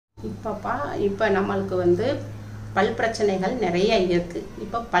இப்போ நம்மளுக்கு வந்து பல் பிரச்சனைகள் நிறைய இருக்குது.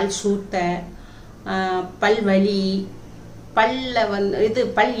 இப்போ பல் சூட்டை, பல் வலி, பல்ல வந்து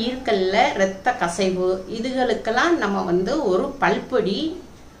பல் ஈர்க்கல்ல இரத்த கசைவு, இதுகளுக்கெல்லாம் நம்ம வந்து ஒரு பல்பொடி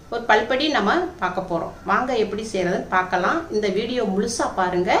நம்ம பார்க்க போகிறோம். வாங்க எப்படி செய்கிறதுன்னு பார்க்கலாம். இந்த வீடியோ முழுசாக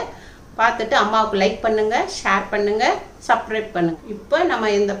பாருங்கள். பார்த்துட்டு அம்மாவுக்கு லைக் பண்ணுங்கள், ஷேர் பண்ணுங்கள், சப்ஸ்கிரைப் பண்ணுங்கள். இப்போ நம்ம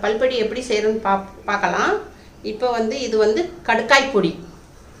இந்த பல்பொடி எப்படி செய்கிறதுன்னு பார்க்கலாம். இப்போ வந்து இது வந்து கடுக்காய் பொடி,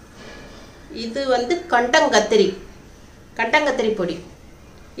 இது வந்து கண்டங்கத்திரி பொடி,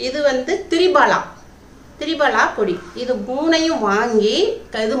 இது வந்து திரிபாலா பொடி. இது மூணையும் வாங்கி,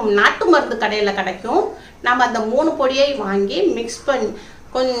 இது நாட்டு மருந்து கடையில் கிடைக்கும். நம்ம அந்த 3 பொடியை வாங்கி மிக்ஸ் பண்ணி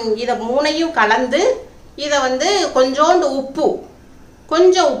இதை மூணையும் கலந்து, இதை வந்து கொஞ்சோண்டு உப்பு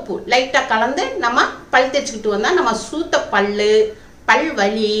லைட்டாக கலந்து நம்ம பல் தேய்ச்சிக்கிட்டு வந்தால் நம்ம சூத்த பல்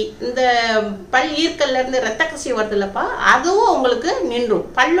வலி, இந்த பல் ஈர்க்கல்லேருந்து ரத்த கசி வருதுல்லப்பா, அதுவும் உங்களுக்கு நின்றும்.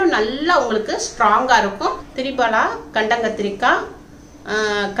 பல்லும் நல்லா உங்களுக்கு ஸ்ட்ராங்காக இருக்கும். திரிபாலா, கண்டங்கத்திரிக்காய்,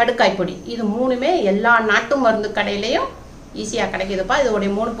 கடுக்காய் பொடி, இது மூணுமே எல்லா நாட்டு மருந்து கடையிலையும் ஈஸியாக கிடைக்குதுப்பா.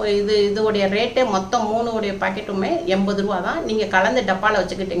 இதோடைய ரேட்டே மொத்தம் 3 பாக்கெட்டுமே 80 ரூபா தான். நீங்கள் கலந்து டப்பாவில்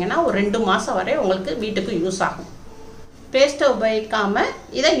வச்சுக்கிட்டிங்கன்னா ஒரு 2 மாதம் வரை உங்களுக்கு வீட்டுக்கு யூஸ் ஆகும். பேஸ்ட்டை உபயோகிக்காமல்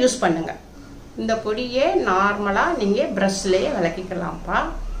இதை யூஸ் பண்ணுங்கள். இந்த பொடியே நார்மலாக நீங்கள் ப்ரஷ்லேயே விளக்கிக்கலாம்ப்பா.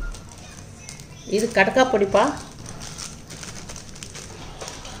 இது கடுக்காய் பொடிப்பா.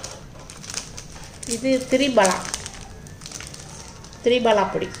 இது திரிபாலா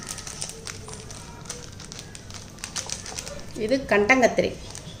பொடி. இது கண்டங்கத்திரி.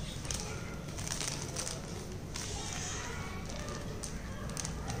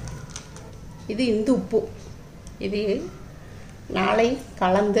 இது இந்து உப்பு. இது நாளை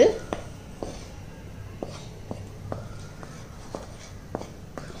கலந்து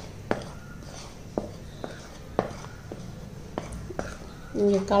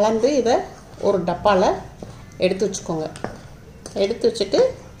நீங்கள் கலந்து இதை ஒரு டப்பாவில் எடுத்து வச்சுக்கோங்க. எடுத்து வச்சுட்டு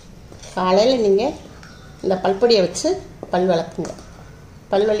காலையில் நீங்கள் இந்த பல்பொடியை வச்சு பல் விளக்குங்க.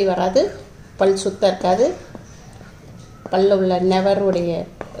 பல் வலி வராது, பல் சுத்தம் இருக்காது, பல்ல உள்ள நெவருடைய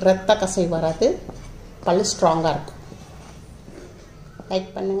இரத்த கசை வராது, பல் ஸ்ட்ராங்காக இருக்கும். லைக்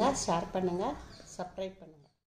பண்ணுங்கள், ஷேர் பண்ணுங்கள், சப்ஸ்கிரைப் பண்ணுங்கள்.